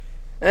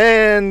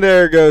And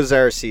there goes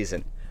our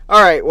season.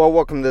 All right, well,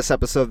 welcome to this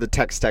episode of the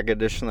Texas Tech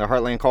edition of the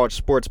Heartland College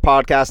Sports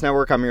Podcast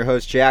Network. I'm your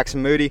host,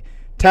 Jackson Moody.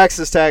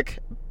 Texas Tech's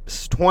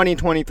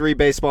 2023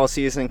 baseball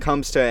season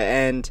comes to an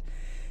end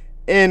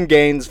in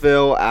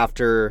Gainesville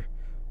after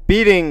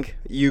beating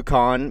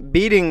UConn,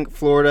 beating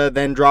Florida,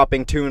 then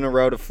dropping 2 in a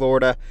row to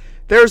Florida.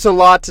 There's a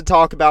lot to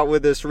talk about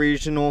with this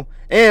regional,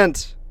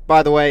 and,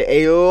 by the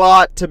way, a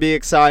lot to be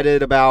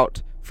excited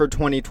about for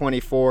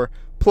 2024.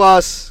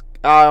 Plus,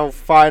 I'll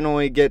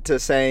finally get to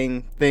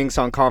saying things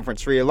on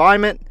conference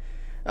realignment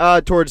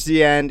towards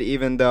the end,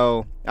 even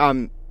though,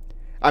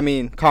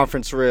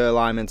 conference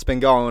realignment's been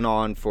going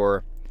on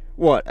for,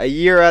 a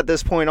year at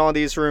this point, all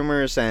these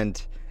rumors, and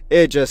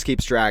it just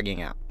keeps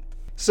dragging out.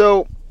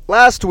 So,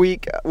 last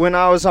week, when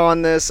I was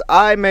on this,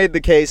 I made the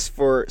case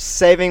for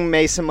saving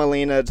Mason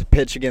Molina to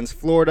pitch against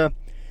Florida,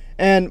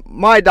 and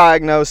my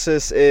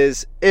diagnosis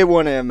is it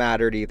wouldn't have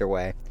mattered either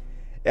way.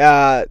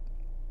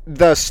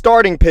 The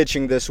starting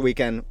pitching this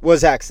weekend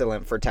was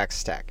excellent for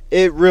Texas Tech.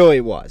 It really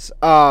was.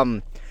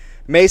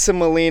 Mason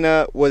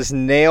Molina was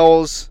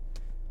nails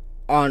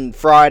on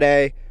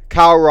Friday.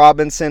 Kyle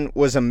Robinson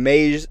was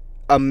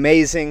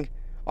amazing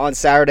on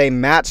Saturday.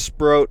 Matt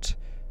Sproat,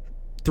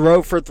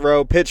 throw for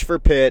throw, pitch for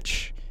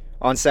pitch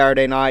on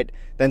Saturday night.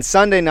 Then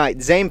Sunday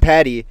night, Zane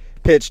Petty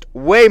pitched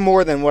way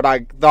more than what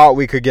I thought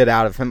we could get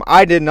out of him.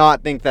 I did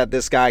not think that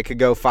this guy could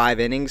go 5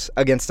 innings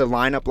against a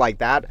lineup like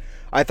that.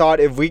 I thought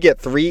if we get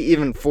 3,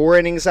 even 4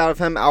 innings out of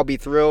him, I'll be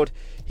thrilled.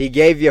 He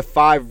gave you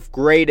 5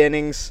 great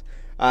innings.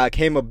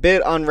 Came a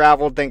bit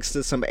unraveled thanks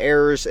to some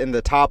errors in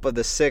the top of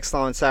the 6th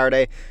on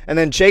Saturday. And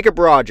then Jacob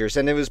Rogers,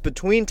 and it was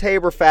between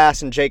Tabor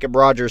Fast and Jacob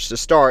Rogers to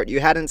start. You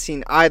hadn't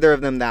seen either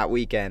of them that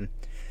weekend.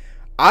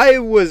 I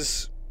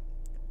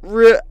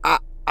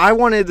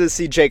wanted to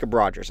see Jacob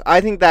Rogers.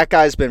 I think that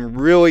guy's been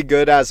really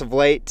good as of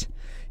late.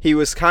 He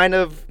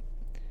wasn't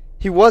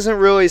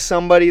really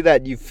somebody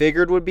that you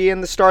figured would be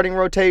in the starting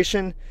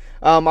rotation.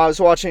 I was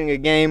watching a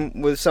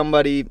game with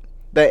somebody,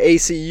 the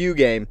ACU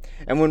game,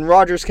 and when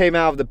Rogers came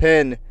out of the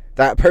pen,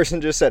 that person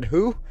just said,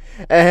 "Who?"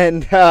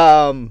 And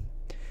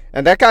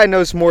that guy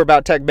knows more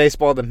about Tech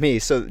baseball than me.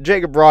 So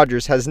Jacob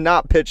Rogers has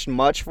not pitched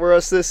much for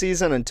us this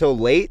season until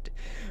late,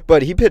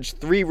 but he pitched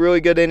 3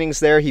 really good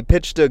innings there. He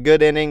pitched a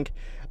good inning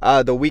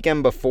the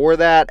weekend before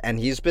that, and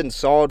he's been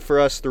solid for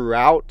us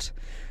throughout.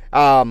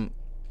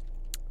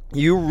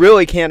 You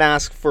really can't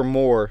ask for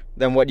more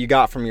than what you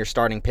got from your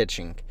starting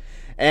pitching.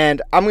 And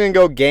I'm going to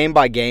go game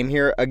by game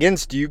here.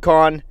 Against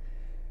UConn,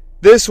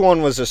 this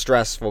one was a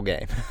stressful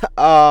game.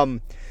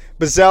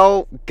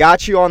 Bazell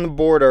got you on the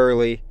board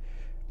early,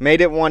 made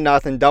it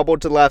 1-0,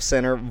 doubled to left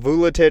center.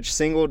 Vuletic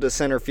singled to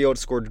center field,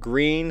 scored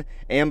Green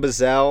and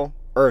Bazell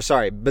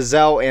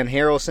and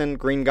Harrelson.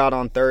 Green got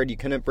on third. You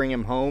couldn't bring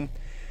him home.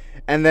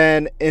 And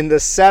then in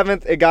the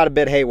 7th, it got a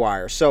bit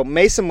haywire. So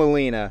Mason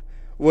Molina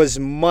was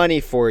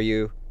money for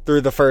you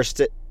through the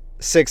first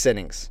 6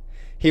 innings.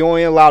 He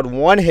only allowed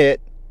 1 hit,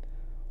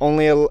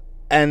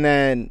 and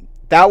then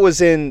that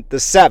was in the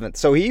 7th.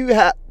 So he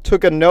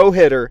took a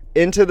no-hitter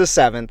into the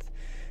 7th,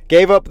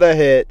 gave up the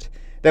hit.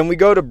 Then we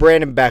go to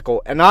Brandon Beckel,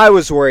 and I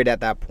was worried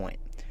at that point.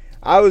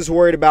 I was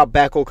worried about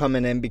Beckel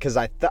coming in because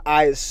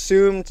I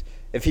assumed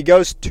if he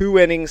goes 2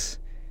 innings,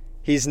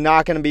 he's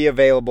not going to be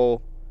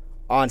available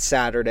on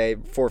Saturday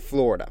for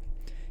Florida.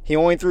 He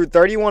only threw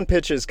 31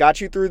 pitches,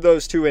 got you through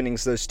those 2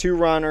 innings. Those 2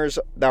 runners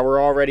that were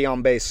already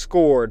on base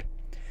scored.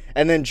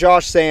 And then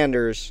Josh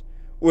Sanders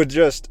with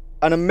just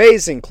an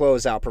amazing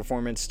closeout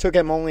performance. Took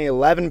him only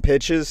 11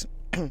 pitches,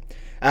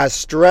 as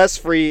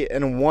stress-free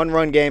in a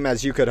 1-run game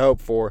as you could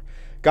hope for.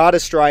 Got a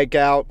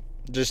strikeout,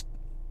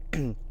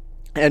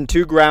 and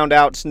 2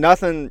 groundouts.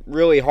 Nothing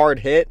really hard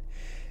hit.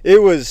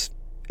 It was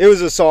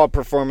a solid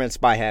performance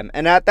by him.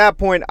 And at that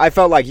point, I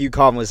felt like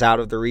UConn was out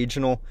of the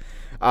regional.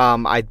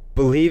 I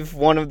believe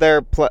one of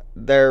their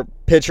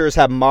pitchers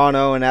had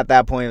mono, and at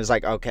that point it was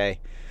like, okay,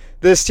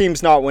 this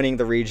team's not winning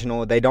the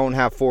regional. They don't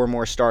have 4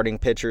 more starting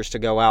pitchers to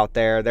go out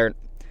there.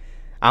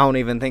 I don't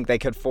even think they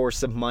could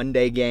force a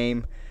Monday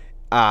game.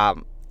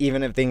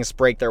 Even if things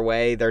break their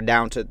way, they're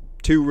down to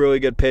 2 really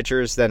good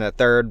pitchers, then a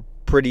third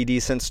pretty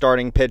decent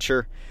starting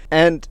pitcher.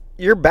 And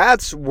your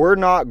bats were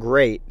not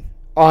great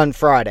on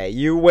Friday.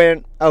 You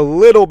went a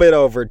little bit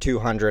over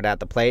 200 at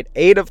the plate,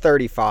 8 of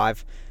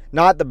 35.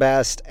 Not the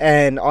best,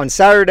 and on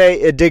Saturday,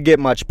 it did get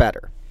much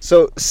better.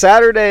 So,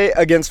 Saturday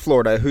against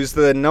Florida, who's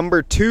the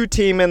number 2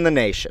 team in the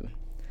nation,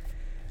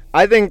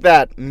 I think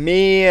that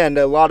me and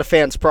a lot of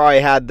fans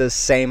probably had the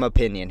same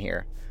opinion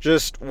here.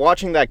 Just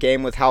watching that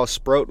game with how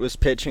Sproat was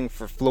pitching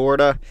for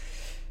Florida,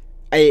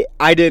 I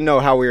didn't know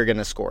how we were going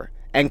to score.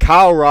 And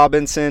Kyle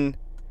Robinson,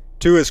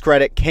 to his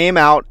credit, came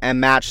out and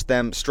matched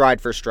them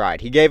stride for stride.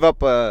 He gave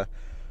up a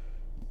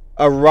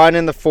run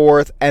in the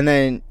 4th, and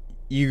then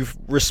you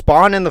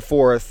respond in the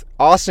 4th.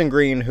 Austin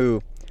Green,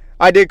 who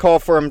I did call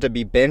for him to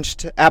be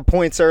benched at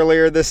points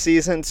earlier this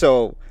season,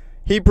 so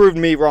he proved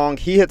me wrong.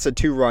 He hits a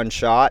 2-run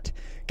shot.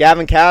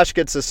 Gavin Cash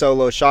gets a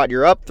solo shot.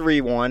 You're up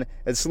 3-1.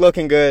 It's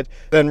looking good.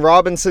 Then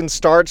Robinson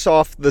starts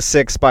off the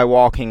 6th by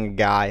walking a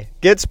guy,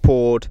 gets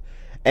pulled,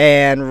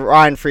 and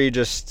Ryan Free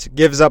just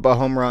gives up a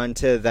home run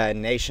to the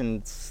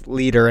nation's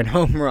leader in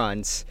home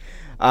runs.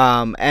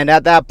 And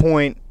at that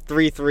point,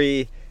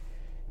 3-3,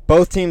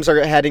 both teams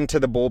are heading to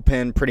the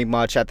bullpen pretty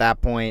much at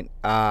that point.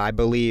 I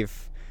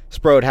believe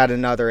Sprode had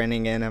another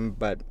inning in him,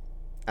 but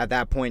at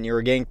that point you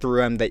were getting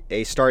through him.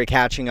 They started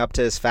catching up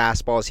to his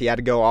fastballs. He had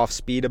to go off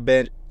speed a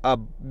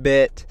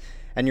bit,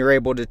 and you were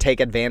able to take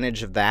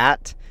advantage of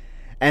that.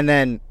 And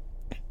then,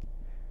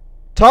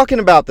 talking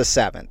about the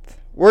 7th,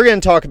 we're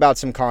going to talk about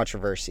some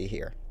controversy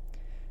here.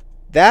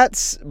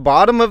 That's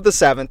bottom of the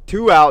 7th,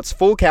 2 outs,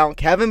 full count,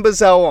 Kevin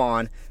Bazell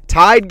on,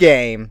 tied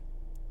game,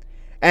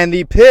 and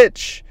the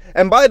pitch.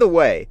 And by the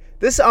way,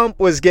 this ump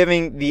was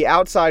giving the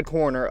outside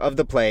corner of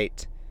the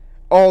plate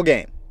all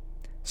game.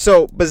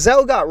 So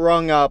Bazell got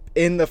rung up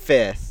in the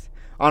 5th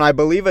on, I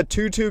believe, a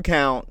 2-2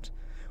 count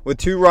with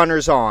 2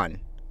 runners on.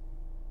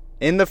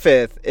 In the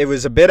 5th, it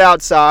was a bit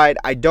outside.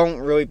 I don't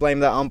really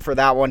blame the ump for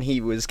that one.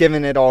 He was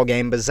giving it all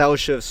game. Bazell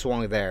should have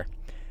swung there.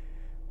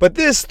 But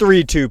this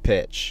 3-2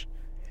 pitch,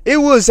 it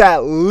was at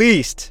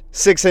least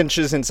 6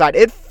 inches inside.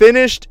 It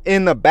finished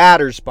in the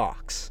batter's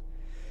box.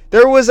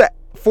 There was a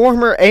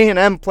former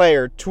A&M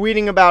player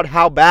tweeting about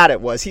how bad it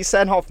was. He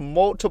sent off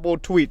multiple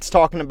tweets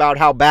talking about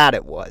how bad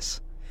it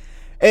was.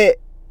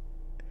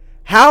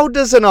 How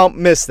does an ump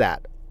miss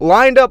that?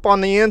 Lined up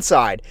on the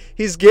inside.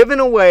 He's given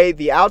away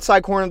the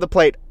outside corner of the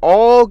plate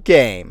all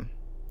game.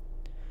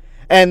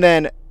 And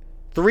then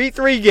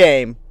 3-3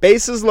 game,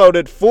 bases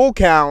loaded, full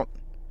count.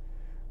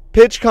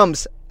 Pitch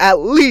comes at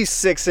least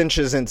 6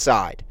 inches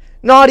inside.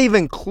 Not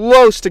even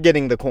close to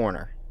getting the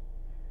corner.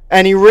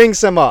 And he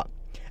rings him up.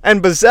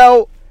 And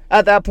Bazell,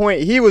 at that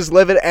point, he was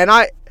livid. And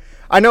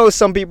I know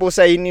some people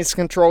say he needs to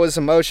control his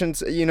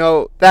emotions. You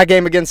know, that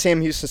game against Sam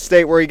Houston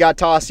State where he got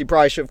tossed, he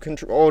probably should have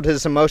controlled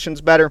his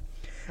emotions better.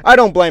 I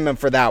don't blame him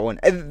for that one.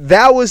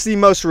 That was the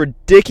most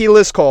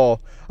ridiculous call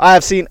I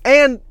have seen.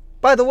 And,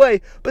 by the way,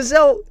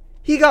 Bazell,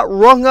 he got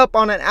rung up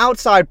on an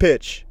outside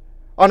pitch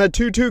on a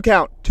 2-2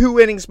 count 2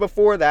 innings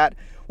before that.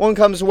 One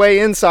comes way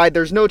inside.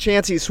 There's no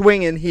chance he's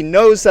swinging. He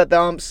knows that the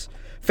ump's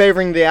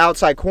favoring the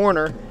outside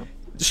corner.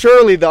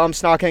 Surely the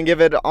ump's not going to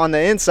give it on the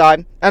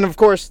inside. And, of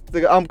course,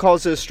 the ump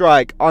calls it a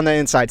strike on the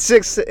inside,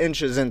 6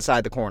 inches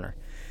inside the corner.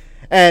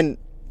 And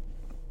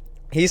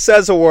he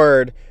says a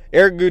word.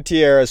 Eric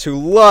Gutierrez, who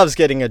loves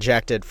getting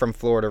ejected from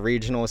Florida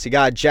regionals. He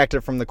got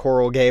ejected from the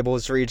Coral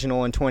Gables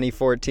regional in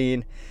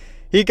 2014.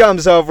 He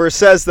comes over,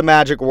 says the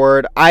magic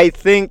word. I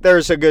think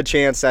there's a good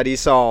chance that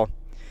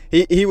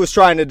he was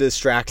trying to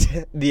distract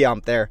the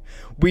ump there.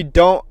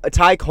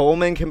 Ty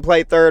Coleman can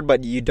play third,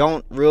 but you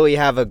don't really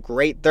have a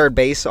great third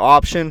base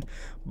option.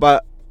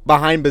 But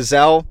behind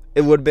Bazell,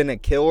 it would have been a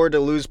killer to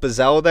lose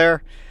Bazell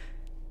there.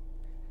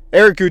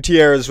 Eric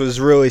Gutierrez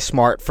was really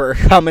smart for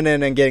coming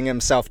in and getting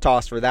himself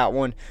tossed for that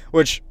one,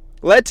 which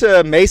led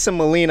to Mason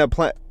Molina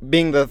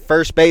being the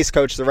first base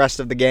coach the rest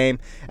of the game,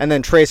 and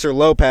then Tracer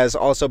Lopez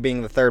also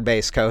being the third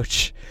base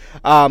coach.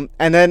 And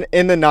then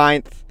in the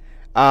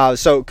 9th,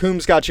 so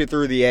Coombs got you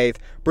through the 8th.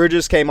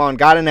 Bridges came on,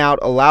 got an out,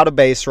 allowed a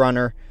base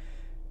runner.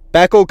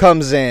 Beckel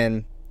comes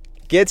in,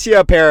 gets you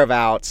a pair of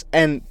outs,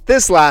 and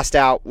this last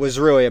out was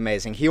really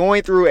amazing. He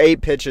only threw 8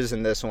 pitches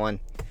in this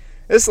one.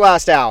 This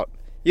last out,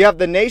 you have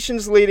the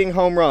nation's leading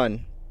home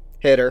run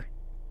hitter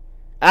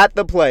at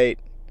the plate.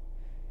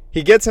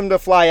 He gets him to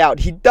fly out.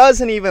 He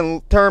doesn't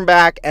even turn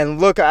back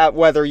and look at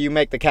whether you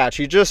make the catch.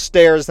 He just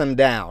stares them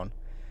down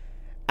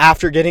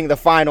after getting the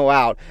final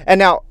out. And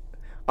now,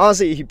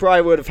 honestly, he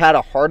probably would have had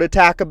a heart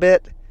attack a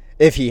bit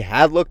if he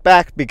had looked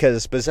back,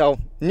 because Bazell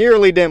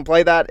nearly didn't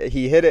play that.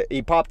 He hit it.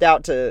 He popped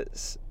out to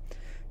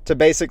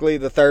basically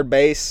the third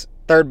base,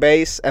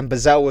 and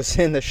Bazell was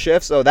in the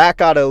shift, so that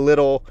got a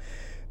little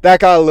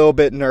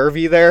bit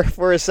nervy there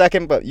for a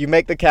second. But you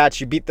make the catch,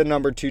 you beat the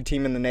number 2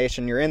 team in the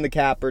nation, you're in the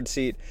catbird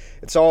seat.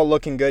 It's all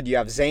looking good. You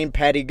have Zane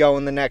Petty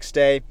going the next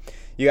day.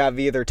 You have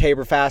either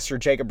Tabor Fast or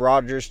Jacob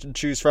Rogers to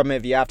choose from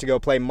if you have to go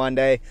play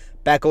Monday.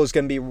 Beckel's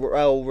going to be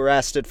well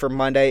rested for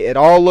Monday. It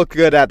all looked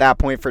good at that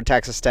point for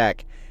Texas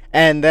Tech.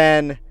 And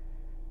then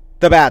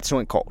the bats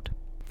went cold.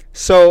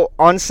 So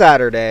on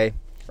Sunday,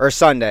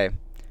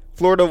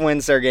 Florida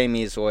wins their game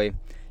easily.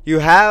 You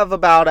have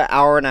about an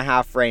hour and a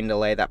half rain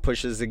delay that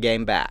pushes the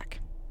game back.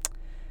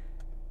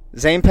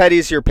 Zane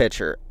Petty's your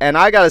pitcher. And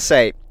I got to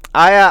say,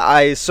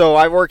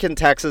 I work in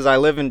Texas. I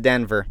live in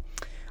Denver.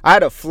 I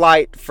had a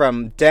flight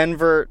from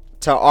Denver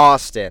to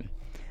Austin.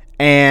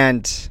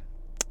 And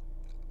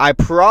I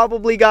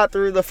probably got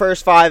through the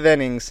first 5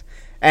 innings.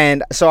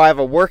 And so I have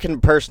a work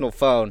and personal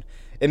phone.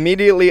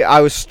 Immediately,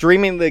 I was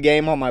streaming the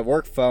game on my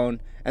work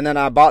phone. And then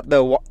I bought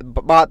the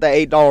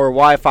 $8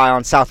 Wi-Fi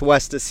on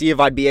Southwest to see if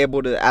I'd be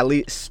able to at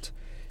least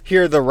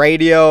hear the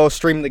radio,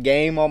 stream the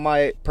game on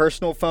my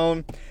personal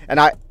phone. And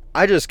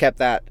I just kept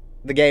the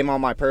game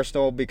on my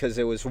personal because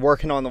it was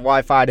working on the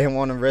Wi-Fi. I didn't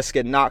want to risk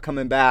it not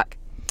coming back.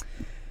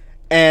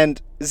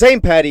 And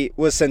Zane Petty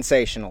was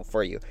sensational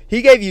for you.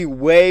 He gave you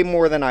way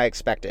more than I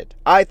expected.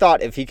 I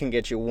thought if he can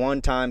get you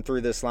one time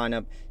through this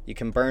lineup, you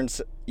can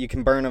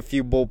burn a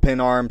few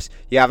bullpen arms.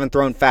 You haven't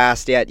thrown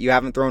fast yet. You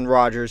haven't thrown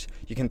Rogers.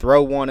 You can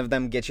throw one of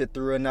them, get you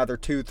through another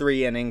 2-3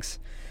 innings,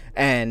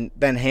 and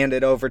then hand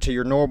it over to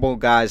your normal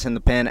guys in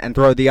the pen and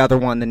throw the other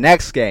one the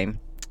next game.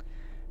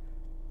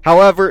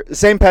 However,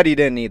 Zane Petty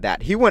didn't need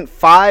that. He went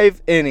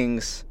 5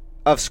 innings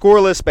of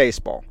scoreless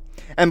baseball.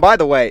 And by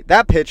the way,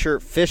 that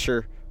pitcher,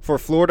 Fisher, for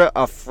Florida,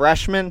 a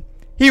freshman,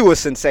 he was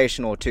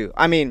sensational too.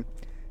 I mean,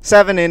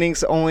 7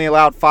 innings, only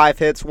allowed 5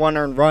 hits, 1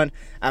 earned run.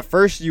 At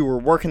first, you were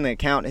working the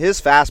count.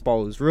 His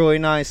fastball was really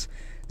nice.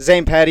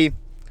 Zane Petty,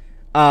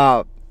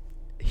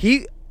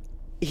 he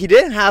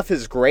didn't have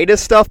his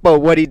greatest stuff, but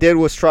what he did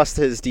was trust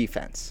his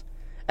defense.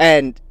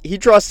 And he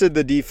trusted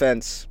the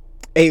defense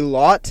a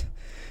lot.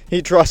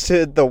 He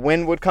trusted the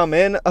wind would come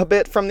in a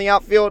bit from the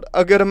outfield,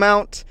 a good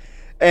amount.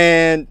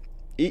 And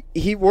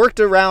he worked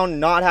around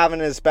not having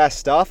his best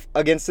stuff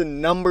against the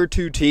number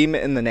 2 team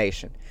in the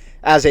nation.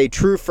 As a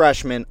true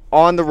freshman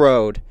on the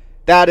road,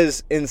 that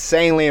is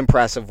insanely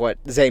impressive what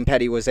Zane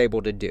Petty was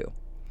able to do.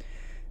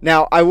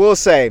 Now, I will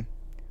say,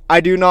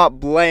 I do not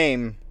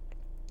blame...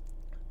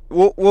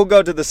 We'll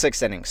go to the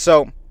 6th inning.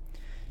 So,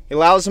 he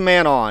allows a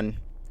man on.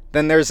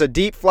 Then there's a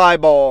deep fly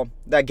ball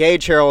that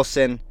Gage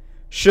Harrelson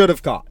should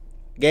have caught.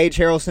 Gage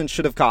Harrelson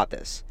should have caught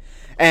this.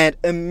 And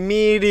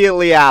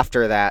immediately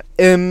after that,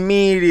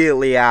 ESPN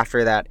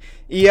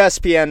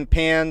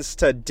pans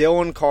to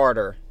Dylan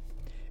Carter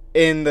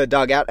in the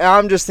dugout. And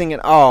I'm just thinking,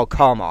 oh,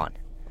 come on.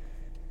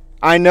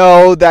 I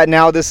know that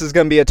now this is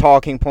going to be a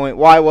talking point.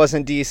 Why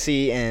wasn't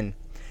DC in?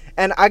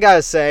 And I got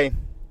to say,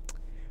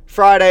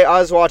 Friday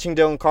I was watching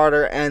Dylan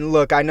Carter, and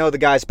look, I know the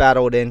guy's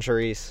battled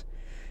injuries.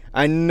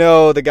 I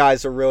know the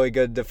guy's a really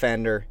good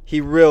defender.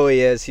 He really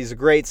is. He's a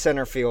great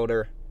center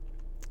fielder.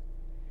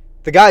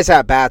 The guy's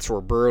at-bats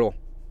were brutal.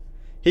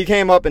 He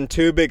came up in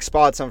 2 big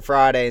spots on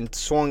Friday and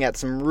swung at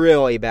some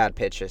really bad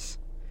pitches.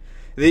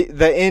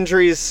 The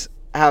injuries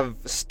have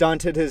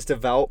stunted his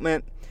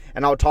development,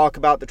 and I'll talk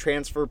about the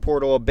transfer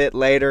portal a bit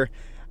later.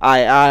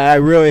 I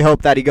really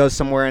hope that he goes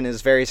somewhere and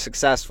is very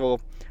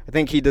successful. I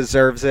think he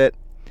deserves it.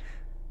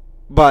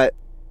 But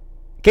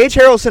Gage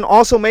Harrelson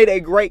also made a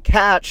great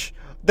catch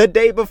the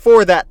day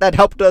before that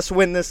helped us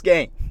win this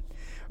game,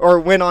 or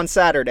win on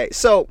Saturday.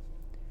 So,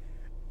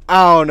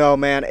 I don't know,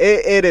 man.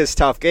 It is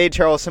tough. Gage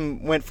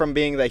Harrelson went from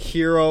being the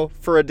hero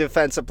for a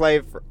defensive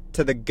play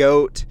to the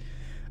GOAT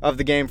of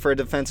the game for a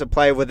defensive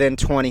play within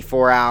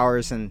 24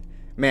 hours. And,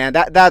 man,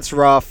 that's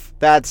rough.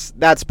 That's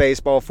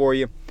baseball for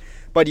you.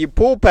 But you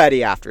pull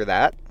Petty after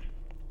that.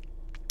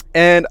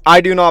 And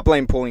I do not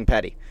blame pulling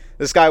Petty.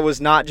 This guy was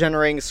not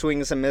generating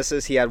swings and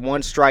misses. He had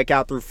 1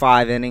 strikeout through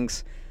 5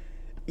 innings.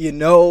 You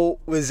know,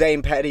 with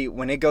Zane Petty,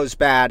 when it goes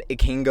bad, it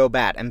can go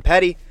bad. And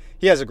Petty,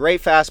 he has a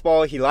great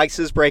fastball. He likes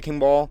his breaking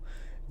ball.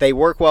 They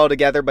work well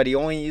together, but he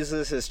only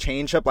uses his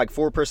changeup like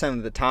 4%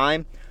 of the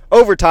time.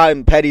 Over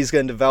time, Petty's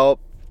going to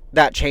develop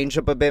that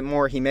changeup a bit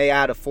more. He may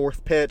add a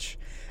 4th pitch,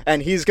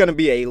 and he's going to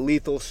be a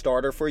lethal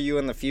starter for you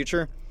in the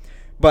future.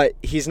 But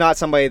he's not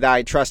somebody that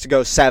I trust to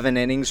go 7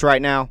 innings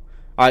right now.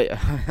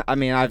 I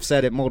mean, I've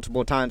said it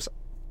multiple times.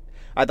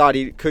 I thought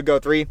he could go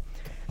 3.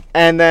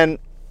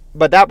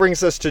 But that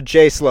brings us to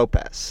Jace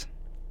Lopez.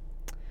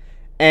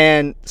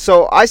 And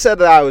so I said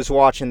that I was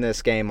watching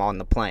this game on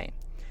the plane.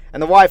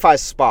 And the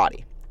Wi-Fi's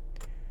spotty.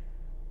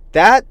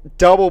 That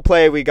double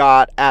play we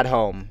got at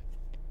home,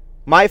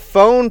 my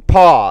phone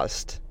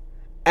paused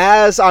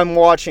as I'm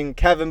watching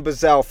Kevin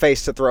Buzzell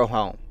face to throw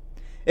home.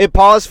 It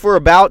paused for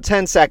about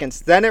 10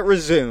 seconds. Then it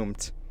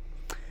resumed.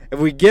 If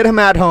we get him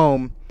at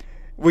home,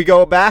 we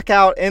go back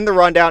out in the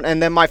rundown, and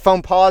then my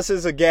phone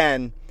pauses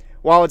again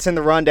while it's in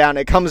the rundown.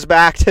 It comes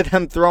back to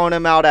them throwing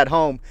him out at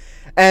home.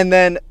 And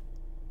then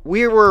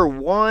we were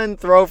 1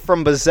 throw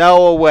from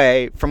Buzzell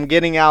away from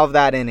getting out of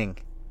that inning.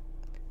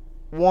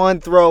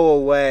 1 throw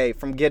away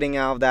from getting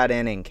out of that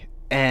inning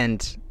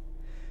and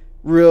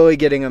really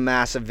getting a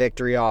massive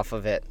victory off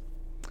of it.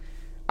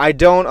 I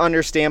don't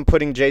understand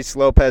putting Jace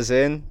Lopez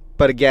in,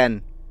 but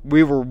again,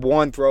 we were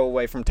 1 throw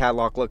away from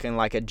Tadlock looking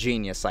like a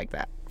genius like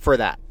that for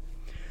that.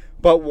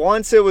 But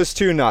once it was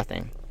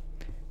 2-0,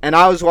 and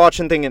I was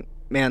watching thinking,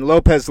 man,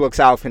 Lopez looks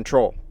out of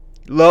control.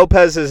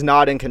 Lopez is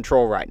not in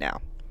control right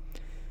now.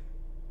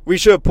 We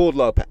should have pulled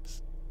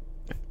Lopez.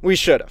 We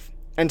should have.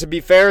 And to be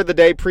fair, the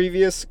day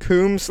previous,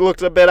 Coombs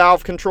looked a bit out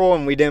of control,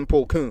 and we didn't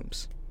pull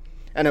Coombs.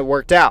 And it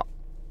worked out.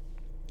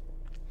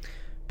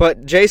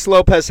 But Jace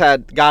Lopez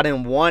had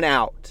gotten 1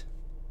 out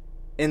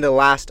in the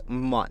last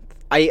month.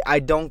 I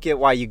don't get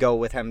why you go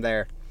with him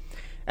there.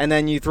 And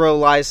then you throw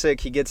Lysick.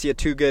 He gets you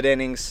 2 good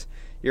innings.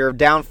 You're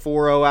down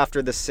 4-0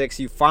 after the 6th.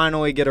 You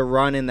finally get a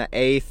run in the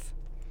 8th.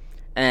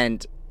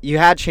 And you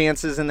had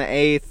chances in the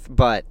 8th,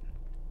 but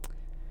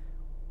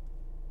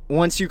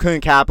once you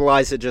couldn't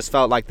capitalize, it just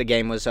felt like the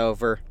game was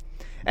over.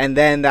 And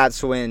then I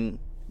think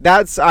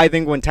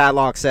when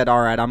Tadlock said,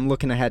 all right, I'm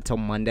looking ahead till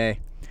Monday.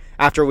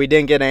 After we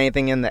didn't get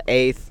anything in the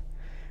 8th,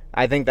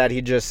 I think that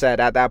he just said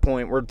at that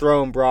point, we're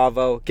throwing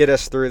Bravo. Get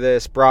us through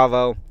this,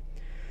 Bravo.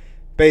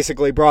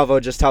 basically Bravo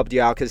just helped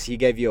you out because he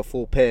gave you a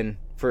full pin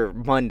for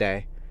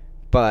Monday.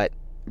 But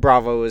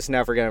Bravo was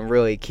never going to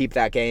really keep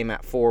that game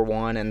at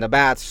 4-1. And the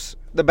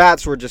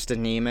bats were just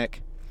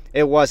anemic.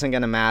 It wasn't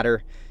going to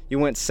matter. You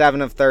went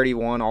 7 of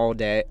 31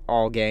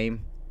 all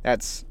game.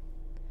 That's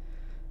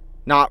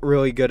not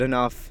really good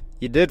enough.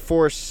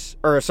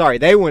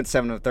 They went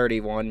 7 of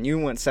 31. You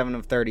went 7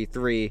 of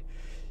 33.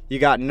 You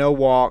got no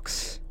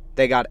walks.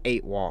 They got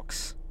 8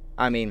 walks.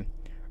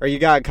 You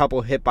got a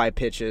couple hit by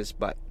pitches,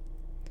 but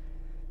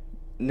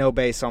no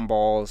base on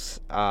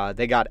balls.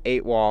 They got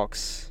 8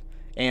 walks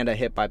and a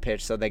hit by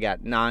pitch, so they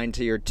got 9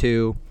 to your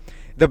 2.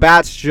 The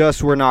bats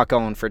just were not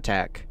going for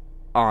Tech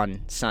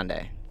on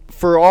Sunday.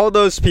 For all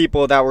those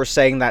people that were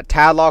saying that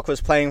Tadlock was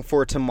playing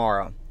for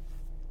tomorrow,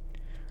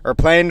 or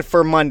playing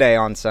for Monday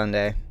on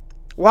Sunday,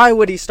 why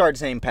would he start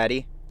Zane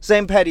Petty?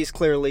 Zane Petty's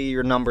clearly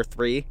your number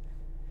 3.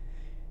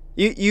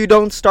 You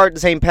don't start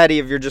Zane Petty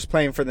if you're just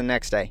playing for the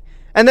next day.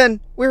 And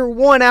then we're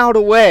 1 out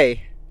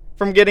away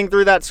from getting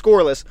through that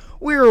scoreless.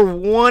 We were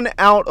 1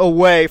 out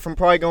away from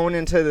probably going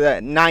into the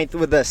 9th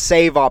with a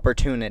save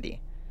opportunity.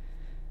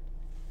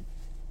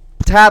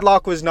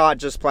 Tadlock was not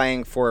just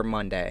playing for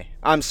Monday.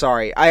 I'm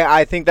sorry.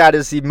 I think that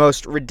is the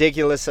most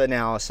ridiculous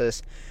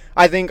analysis.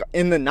 I think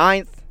in the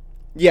 9th,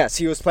 yes,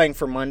 he was playing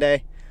for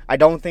Monday. I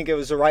don't think it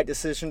was the right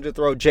decision to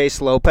throw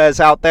Jace Lopez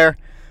out there,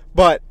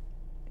 but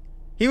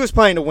he was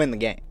playing to win the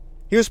game.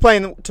 He was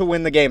playing to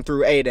win the game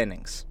through 8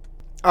 innings.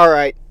 All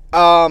right.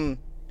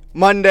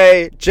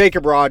 Monday,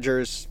 Jacob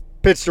Rogers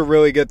pitched a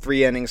really good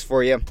 3 innings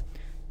for you.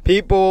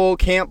 People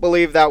can't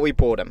believe that we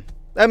pulled him.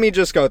 Let me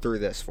just go through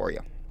this for you.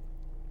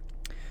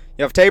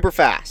 You have Tabor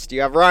Fast.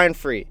 You have Ryan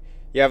Free.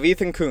 You have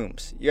Ethan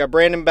Coombs. You have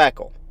Brandon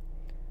Beckel.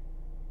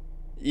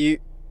 You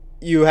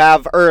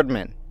have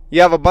Erdman.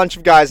 You have a bunch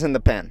of guys in the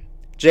pen.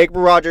 Jacob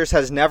Rogers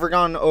has never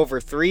gone over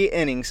 3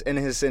 innings in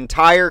his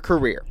entire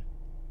career.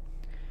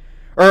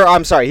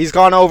 He's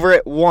gone over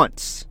it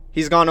once.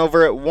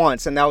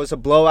 And that was a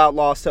blowout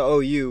loss to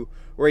OU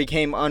where he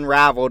came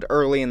unraveled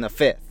early in the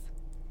 5th.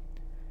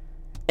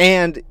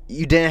 And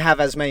you didn't have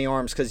as many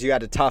arms because you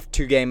had a tough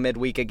 2-game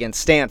midweek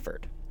against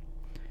Stanford.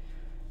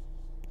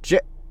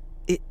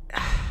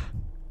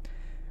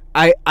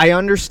 I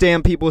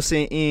understand people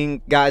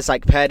seeing guys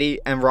like Petty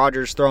and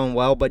Rogers throwing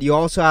well, but you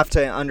also have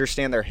to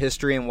understand their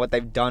history and what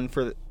they've done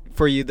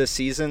for you this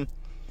season.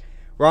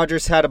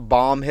 Rogers had a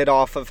bomb hit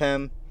off of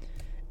him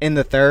in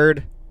the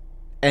 3rd,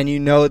 and you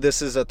know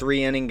this is a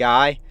 3-inning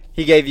guy.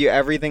 He gave you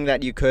everything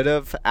that you could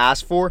have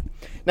asked for.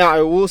 Now,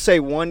 I will say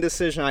one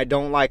decision I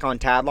don't like on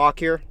Tadlock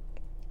here.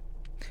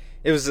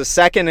 It was the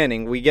 2nd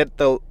inning. We get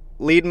the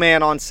lead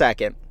man on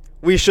second.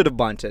 We should have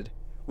bunted.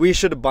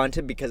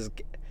 Because,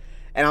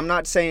 and I'm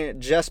not saying it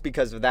just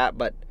because of that,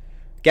 but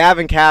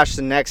Gavin Cash,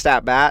 the next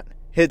at-bat,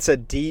 hits a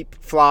deep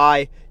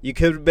fly. You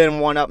could have been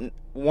 1-0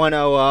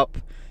 up.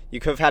 You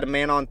could have had a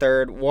man on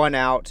third, 1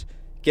 out.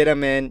 Get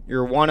him in.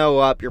 You're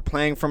 1-0 up. You're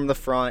playing from the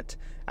front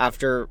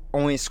after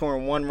only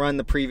scoring 1 run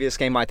the previous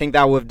game. I think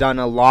that would have done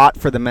a lot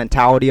for the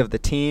mentality of the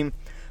team.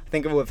 I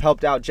think it would have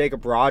helped out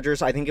Jacob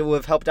Rogers. I think it would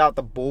have helped out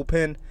the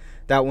bullpen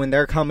that when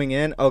they're coming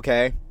in,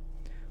 okay,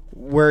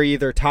 we're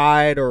either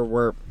tied or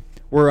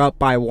we're up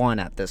by 1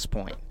 at this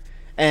point.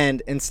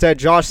 And instead,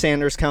 Josh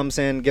Sanders comes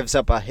in, gives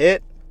up a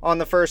hit on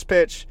the first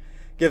pitch,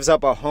 gives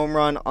up a home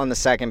run on the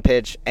second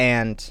pitch,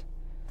 and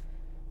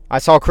I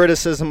saw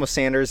criticism of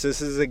Sanders.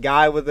 This is a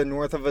guy with a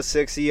north of a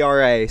 6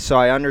 ERA, so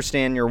I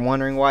understand you're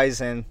wondering why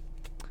he's in.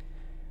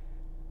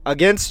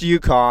 Against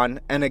UConn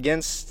and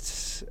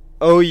against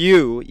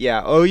OU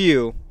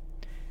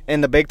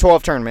in the Big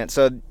 12 tournament,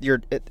 so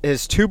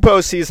his 2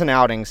 postseason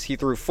outings, he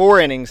threw 4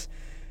 innings,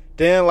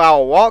 didn't allow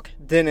a walk,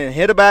 didn't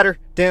hit a batter,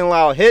 didn't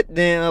allow a hit,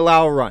 didn't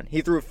allow a run.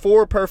 He threw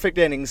 4 perfect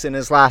innings in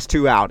his last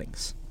 2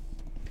 outings.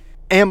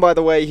 And by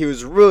the way, he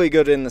was really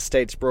good in the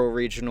Statesboro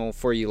Regional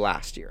for you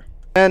last year.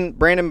 Then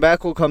Brandon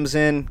Beckel comes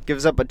in,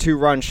 gives up a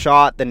 2-run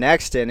shot the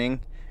next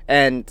inning,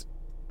 he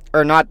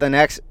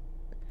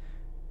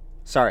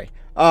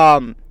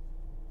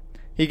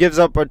gives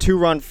up a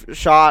 2-run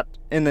shot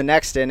in the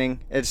next inning.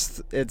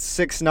 It's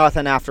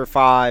 6-0 after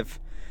 5,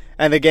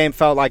 and the game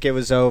felt like it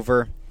was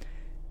over.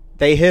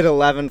 They hit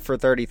 11 for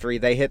 33.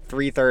 They hit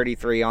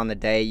 333 on the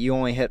day. You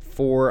only hit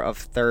 4 of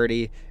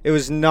 30. It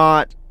was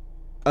not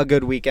a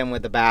good weekend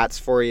with the bats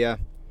for you.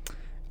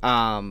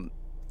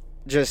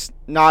 Just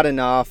not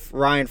enough.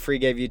 Ryan Free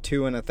gave you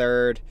 2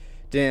 1/3.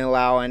 Didn't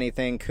allow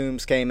anything.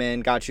 Coombs came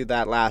in, got you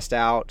that last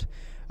out.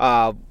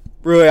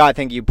 Really, I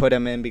think you put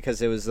him in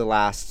because it was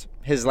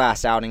his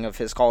last outing of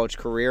his college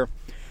career.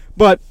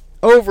 But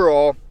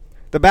overall,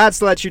 the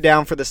bats let you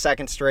down for the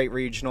 2nd straight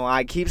regional.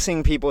 I keep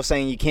seeing people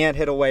saying you can't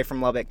hit away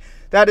from Lubbock.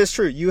 That is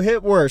true. You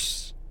hit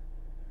worse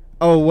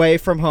away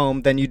from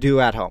home than you do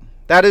at home.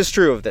 That is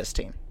true of this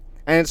team.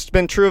 And it's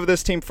been true of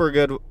this team for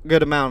a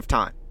good amount of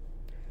time.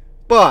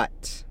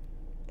 But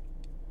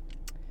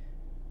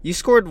you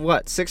scored,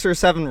 6 or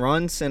 7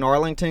 runs in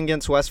Arlington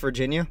against West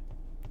Virginia?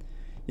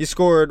 You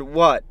scored,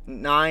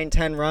 9,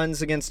 10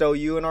 runs against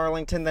OU in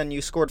Arlington? Then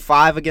you scored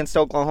 5 against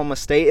Oklahoma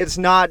State? It's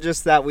not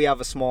just that we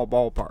have a small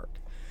ballpark.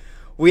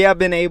 we have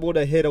been able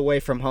to hit away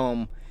from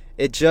home.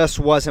 It just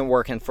wasn't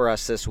working for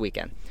us this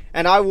weekend.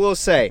 And I will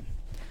say,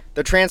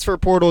 the transfer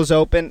portal is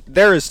open.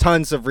 There is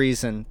tons of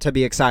reason to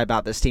be excited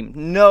about this team.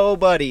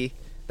 Nobody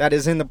that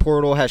is in the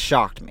portal has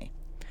shocked me.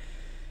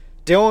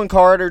 Dylan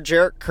Carter,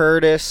 Jarrett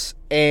Curtis,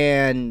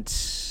 and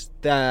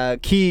the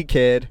Key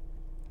kid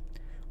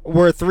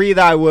were three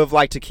that I would have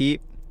liked to keep.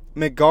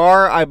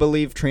 McGarr, I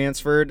believe,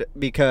 transferred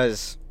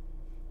because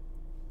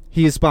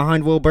he's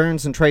behind Will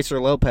Burns and Tracer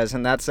Lopez,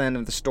 and that's the end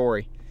of the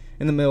story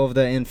in the middle of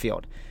the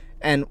infield.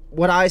 And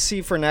what I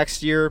see for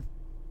next year,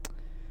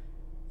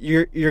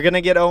 you're going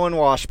to get Owen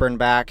Washburn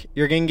back.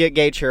 You're going to get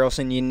Gage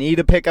Harrelson. You need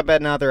to pick up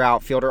another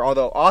outfielder,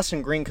 although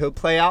Austin Green could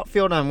play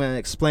outfield. I'm going to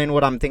explain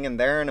what I'm thinking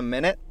there in a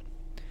minute.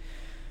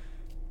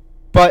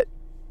 But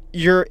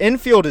your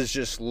infield is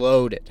just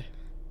loaded.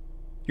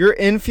 Your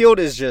infield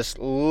is just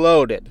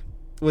loaded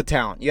with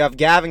talent. You have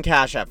Gavin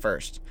Cash at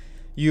first.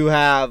 You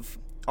have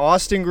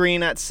Austin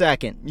Green at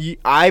second.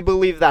 I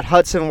believe that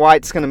Hudson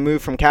White's going to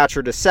move from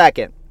catcher to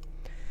second.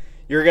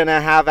 You're going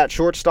to have at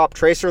shortstop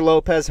Tracer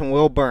Lopez and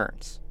Will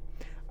Burns.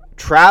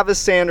 Travis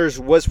Sanders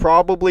was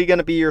probably going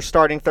to be your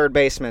starting third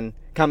baseman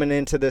coming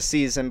into this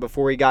season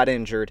before he got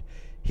injured.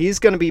 He's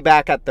going to be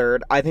back at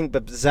third. I think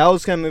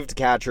Bazel's going to move to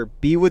catcher,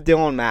 be with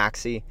Dylan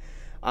Maxey.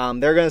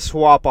 They're going to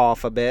swap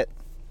off a bit.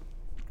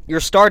 Your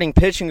starting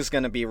pitching is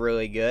going to be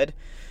really good.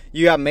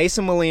 You have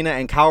Mason Molina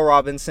and Kyle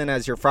Robinson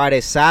as your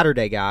Friday,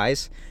 Saturday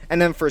guys.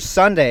 And then for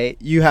Sunday,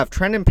 you have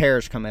Trenton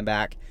Parrish coming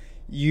back.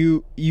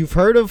 You've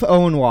heard of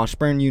Owen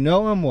Washburn. You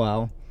know him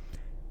well.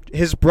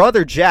 His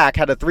brother Jack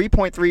had a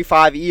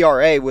 3.35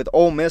 ERA with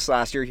Ole Miss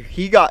last year.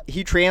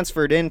 He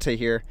transferred into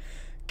here,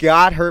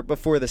 got hurt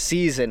before the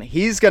season.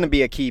 He's going to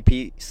be a key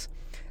piece.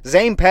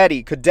 Zane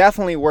Petty could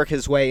definitely work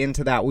his way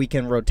into that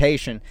weekend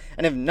rotation.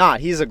 And if not,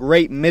 he's a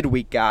great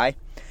midweek guy.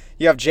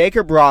 You have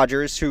Jacob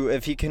Rogers, who,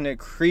 if he can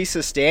increase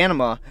his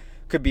stamina,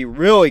 could be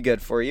really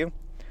good for you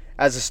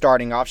as a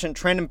starting option.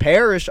 Trenton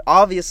Parrish,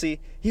 obviously,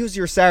 he was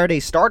your Saturday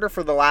starter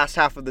for the last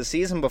half of the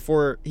season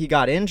before he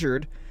got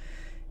injured.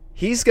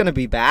 He's going to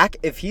be back.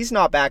 If he's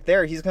not back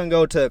there, he's going to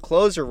go to a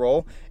closer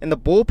role. In the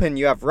bullpen,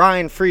 you have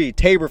Ryan Free,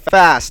 Tabor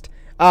Fast.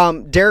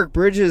 Derek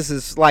Bridges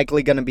is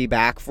likely going to be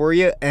back for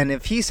you, and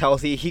if he's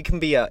healthy, he can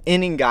be an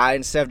inning guy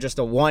instead of just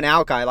a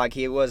one-out guy like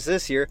he was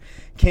this year.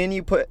 Can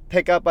you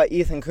pick up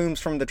Ethan Coombs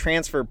from the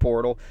transfer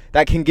portal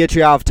that can get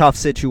you out of tough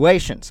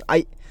situations?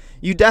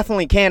 You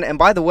definitely can, and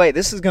by the way,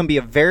 this is going to be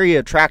a very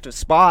attractive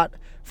spot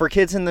for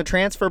kids in the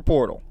transfer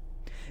portal.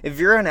 If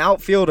you're an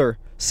outfielder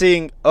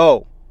seeing,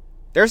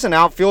 there's an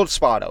outfield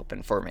spot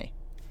open for me.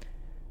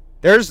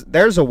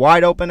 There's a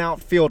wide open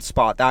outfield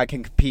spot that I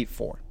can compete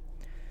for.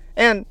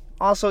 And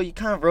also, you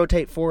kind of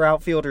rotate 4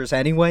 outfielders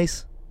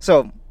anyways.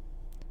 So,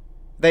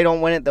 they don't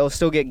win it, they'll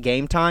still get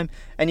game time.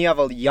 And you have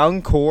a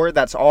young core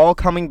that's all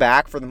coming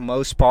back for the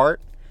most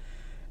part.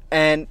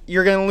 And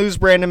you're going to lose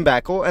Brandon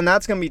Beckel, and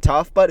that's going to be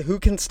tough. But who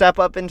can step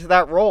up into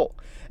that role?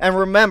 And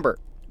remember,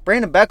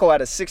 Brandon Beckel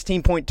had a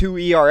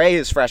 16.2 ERA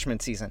his freshman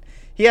season.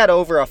 He had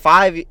over a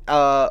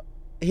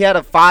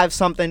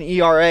 5-something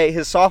ERA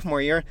his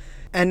sophomore year.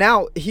 And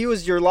now he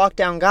was your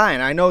lockdown guy,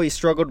 and I know he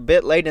struggled a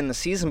bit late in the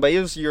season, but he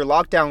was your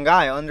lockdown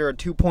guy under a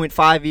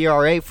 2.5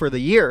 ERA for the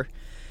year.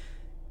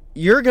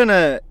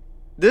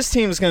 This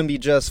team's going to be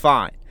just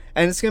fine.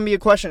 And it's going to be a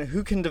question of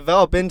who can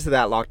develop into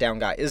that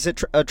lockdown guy. Is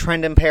it a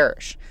Trenton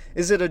Parrish?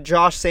 Is it a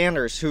Josh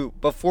Sanders who,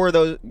 before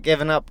those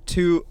giving up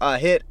a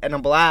hit and a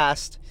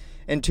blast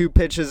and 2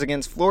 pitches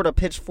against Florida,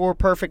 pitched 4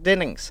 perfect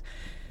innings?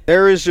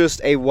 There is just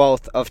a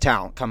wealth of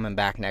talent coming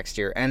back next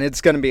year, and it's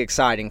going to be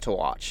exciting to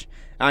watch.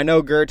 I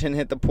know Gurton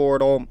hit the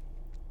portal.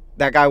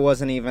 That guy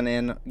wasn't even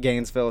in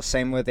Gainesville.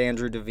 Same with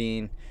Andrew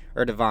Devine.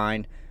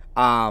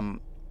 The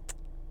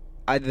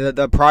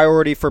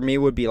priority for me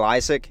would be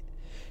Lysick.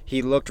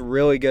 He looked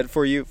really good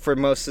for you for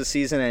most of the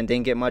season and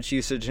didn't get much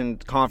usage in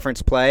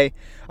conference play.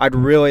 I'd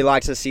really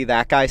like to see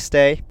that guy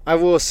stay. I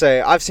will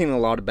say, I've seen a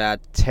lot of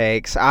bad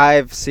takes.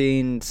 I've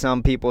seen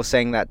some people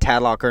saying that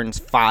Tadlock earns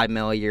 $5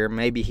 million a year.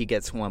 Maybe he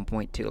gets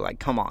 1.2. Like,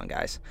 come on,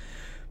 guys.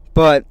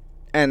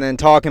 And then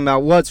talking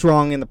about what's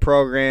wrong in the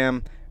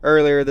program.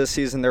 Earlier this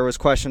season, there was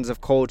questions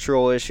of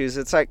cultural issues.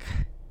 It's like,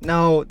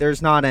 no,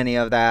 there's not any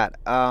of that.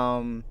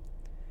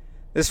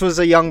 This was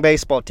a young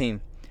baseball team,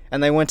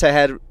 and they went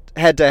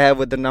head-to-head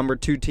with the number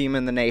 2 team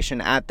in the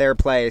nation at their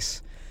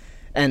place,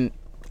 and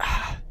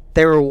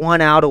they were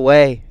 1 out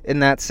away in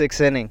that 6th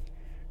inning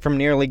from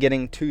nearly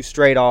getting 2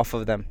 straight off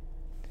of them,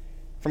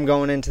 from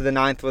going into the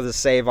 9th with a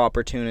save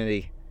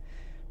opportunity.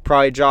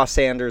 Probably Josh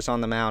Sanders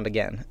on the mound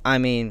again. I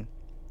mean,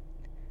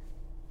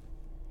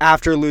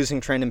 after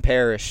losing Trenton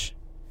Parrish,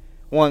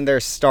 one of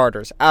their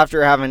starters,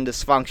 after having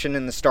dysfunction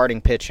in the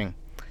starting pitching,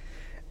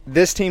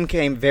 this team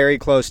came very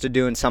close to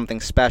doing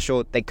something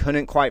special. They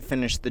couldn't quite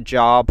finish the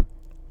job.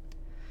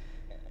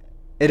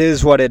 It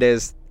is what it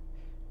is.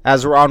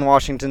 As Ron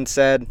Washington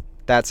said,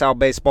 that's how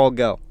baseball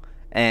go.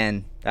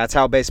 And that's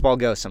how baseball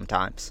goes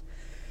sometimes.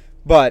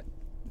 But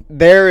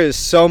there is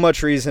so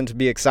much reason to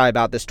be excited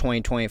about this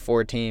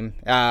 2024 team.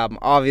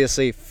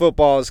 Obviously,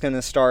 football is going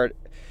to start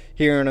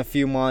here in a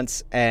few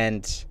months.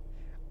 And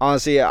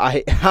honestly,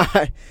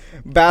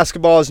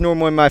 basketball is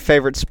normally my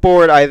favorite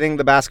sport. I think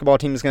the basketball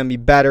team is going to be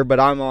better, but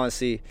I'm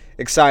honestly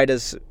excited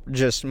to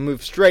just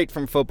move straight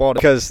from football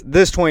because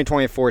this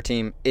 2024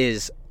 team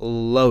is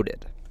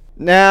loaded.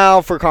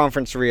 Now for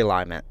conference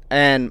realignment.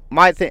 And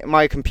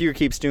my computer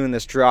keeps doing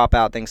this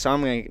dropout thing, so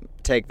I'm going to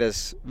take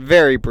this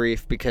very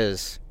brief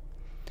because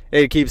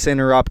it keeps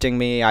interrupting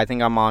me. I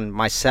think I'm on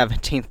my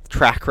 17th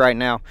track right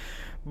now.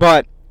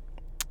 But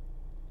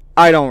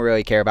I don't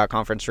really care about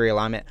conference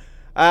realignment.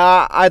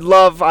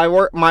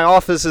 My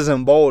office is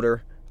in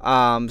Boulder.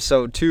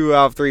 So 2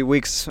 out of 3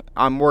 weeks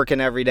I'm working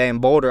every day in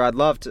Boulder. I'd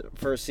love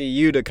for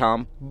CU to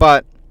come,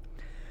 but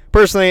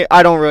personally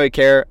I don't really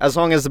care as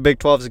long as the Big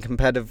 12 is a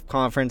competitive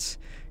conference,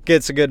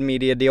 gets a good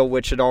media deal,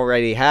 which it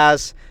already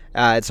has.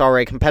 It's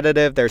already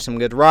competitive. There's some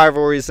good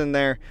rivalries in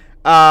there.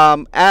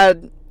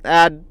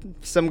 Add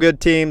some good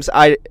teams.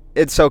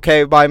 It's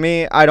okay by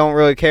me. I don't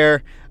really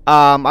care.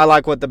 I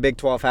like what the Big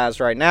 12 has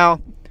right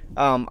now.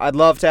 I'd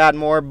love to add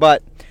more,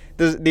 but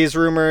these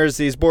rumors,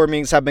 these board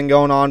meetings have been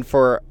going on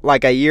for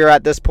like a year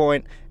at this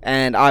point,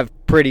 and I've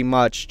pretty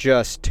much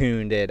just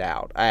tuned it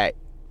out.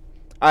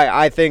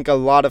 I think a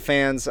lot of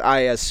fans, I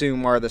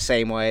assume, are the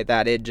same way,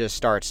 that it just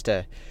starts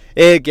to,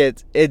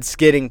 it's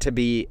getting to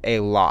be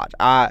a lot.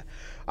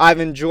 I've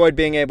enjoyed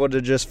being able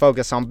to just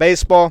focus on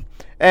baseball,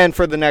 and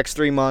for the next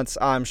 3 months,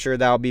 I'm sure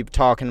that I'll be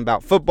talking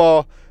about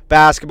football,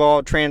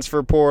 basketball,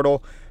 transfer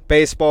portal,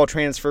 baseball,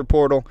 transfer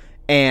portal,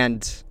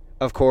 and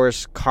of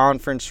course,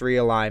 conference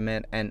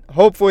realignment, and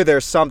hopefully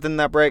there's something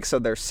that breaks, so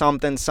there's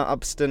something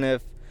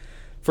substantive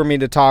for me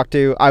to talk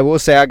to. I will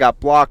say I got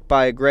blocked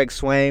by Greg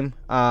Swaim.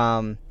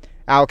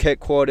 Outkick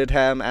quoted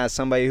him as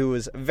somebody who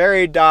was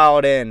very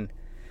dialed in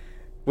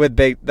with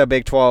the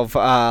Big 12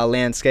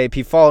 landscape.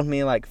 He followed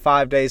me like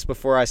 5 days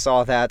before I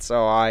saw that,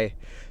 so I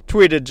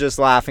tweeted just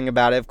laughing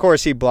about it. Of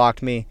course, he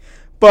blocked me,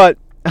 but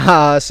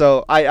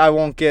so I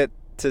won't get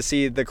to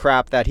see the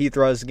crap that he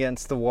throws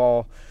against the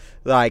wall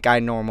like I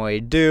normally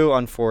do,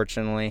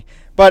 unfortunately.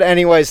 But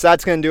anyways,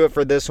 that's going to do it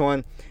for this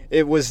one.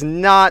 It was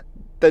not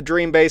the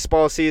dream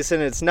baseball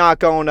season. It's not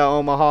going to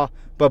Omaha.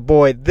 But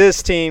boy,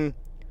 this team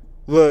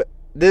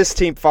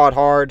fought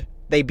hard.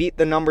 They beat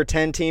the number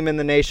 10 team in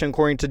the nation,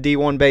 according to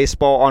D1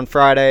 Baseball, on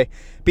Friday.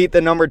 Beat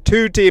the number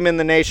 2 team in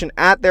the nation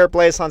at their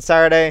place on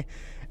Saturday.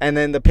 And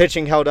then the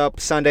pitching held up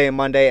Sunday and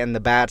Monday, and the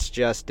bats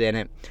just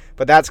didn't.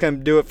 But that's going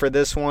to do it for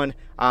this one.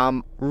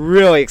 I'm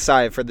really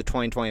excited for the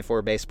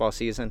 2024 baseball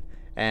season.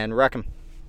 And wreck 'em.